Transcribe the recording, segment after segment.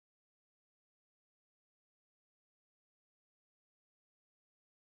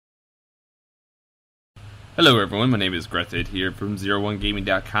Hello everyone, my name is Grethade here from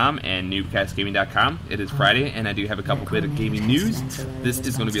 01gaming.com and noobcastgaming.com. It is Friday and I do have a couple bit of gaming news. This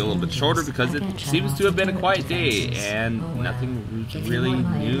is going to be a little bit shorter because it seems to have been a quiet day and nothing really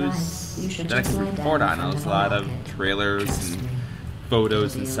news that I can report on. There's a lot of trailers and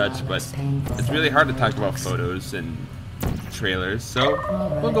photos and such, but it's really hard to talk about photos and trailers, so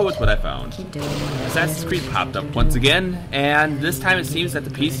we'll go with what I found. Assassin's Creed popped up once again, and this time it seems that the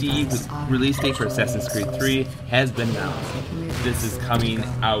PC release date for Assassin's Creed 3 has been announced. This is coming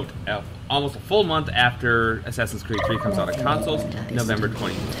out almost a full month after Assassin's Creed 3 comes out on consoles, November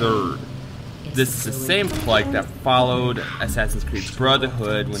 23rd. This is the same plight that followed Assassin's Creed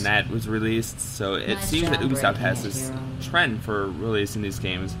Brotherhood when that was released, so it seems that Ubisoft has this trend for releasing these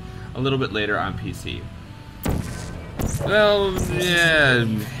games a little bit later on PC. Well, yeah,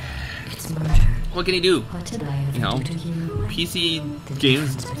 what can you do? You know, PC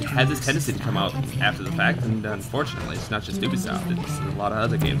games have this tendency to come out after the fact, and unfortunately, it's not just Ubisoft, it's a lot of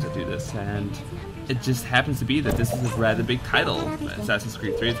other games that do this, and it just happens to be that this is a rather big title. Assassin's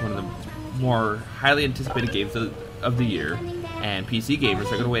Creed 3 is one of the more highly anticipated games of the year, and PC gamers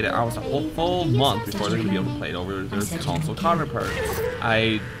are going to wait almost a whole full month before they're going to be able to play it over their console counterparts.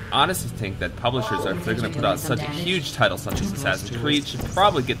 I honestly think that publishers, if they're going to put out such a huge title such as Assassin's Creed, should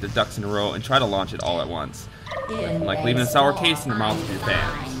probably get their ducks in a row and try to launch it all at once. Like leaving a sour taste in their mouths for your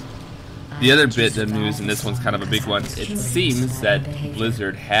fans. The other bit of news, and this one's kind of a big one, it seems that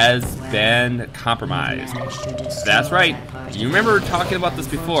Blizzard has been compromised. That's right. You remember talking about this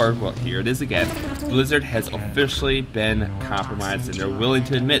before? Well, here it is again. Blizzard has officially been compromised, and they're willing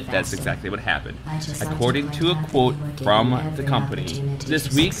to admit that's exactly what happened. According to a quote from the company,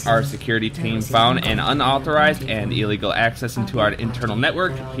 "This week, our security team found an unauthorized and illegal access into our internal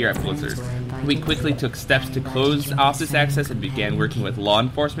network here at Blizzard. We quickly took steps to close off this access and began working with law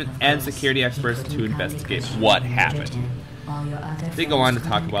enforcement and security experts to investigate what happened." They go on to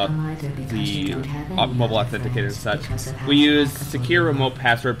talk about the mobile authenticator and such. "We use Secure Remote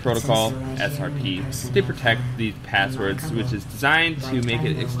Password Protocol, SRP, to protect these passwords, which is designed to make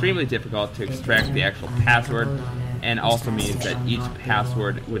it extremely difficult to extract the actual password, and also means that each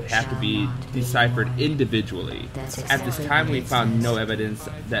password would have to be deciphered individually. At this time, we found no evidence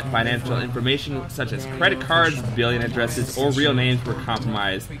that financial information such as credit cards, billing addresses, or real names were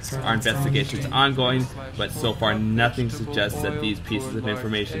compromised. Our investigation is ongoing, but so far nothing suggests that these pieces of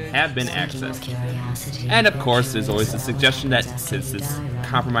information have been accessed." And of course, there's always a suggestion that since this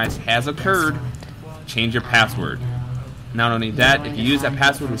compromise has occurred, change your password. Not only that, if you use that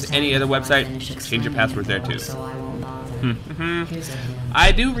password with any other website, change your password there too.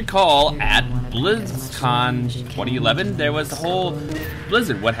 I do recall at BlizzCon 2011, there was the whole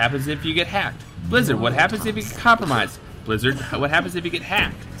Blizzard, what happens if you get hacked? Blizzard, what happens if you get compromised? Blizzard, what happens if you get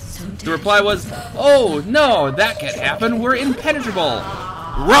hacked? The reply was, "Oh no, that can't happen, we're impenetrable."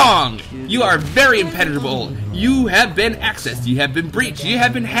 Wrong! You are very impenetrable. You have been accessed, you have been breached, you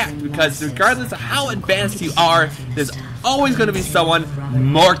have been hacked, because regardless of how advanced you are, there's always going to be someone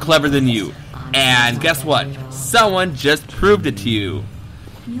more clever than you. And guess what? Someone just proved it to you.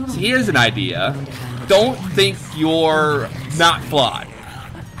 So here's an idea. Don't think you're not flawed.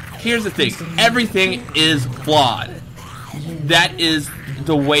 Here's the thing. Everything is flawed. That is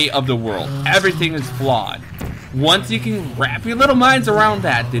the way of the world. Everything is flawed. Once you can wrap your little minds around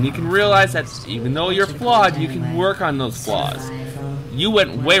that, then you can realize that even though you're flawed, you can work on those flaws. You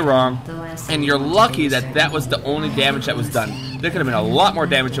went way wrong, and you're lucky that that was the only damage that was done. There could have been a lot more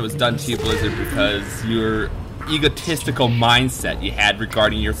damage that was done to you, Blizzard, because your egotistical mindset you had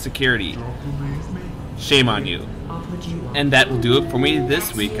regarding your security. Shame on you. And that will do it for me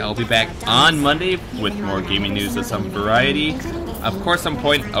this week. I'll be back on Monday with more gaming news of some variety. Of course, some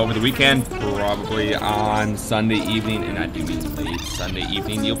point over the weekend, probably on Sunday evening, and I do mean Sunday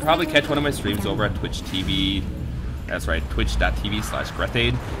evening. You'll probably catch one of my streams over at Twitch TV. That's right,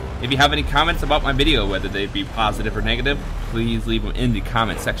 twitch.tv/Grethade. If you have any comments about my video, whether they be positive or negative, please leave them in the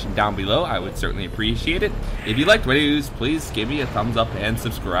comment section down below. I would certainly appreciate it. If you liked my news, please give me a thumbs up and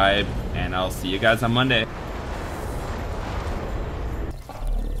subscribe, and I'll see you guys on Monday.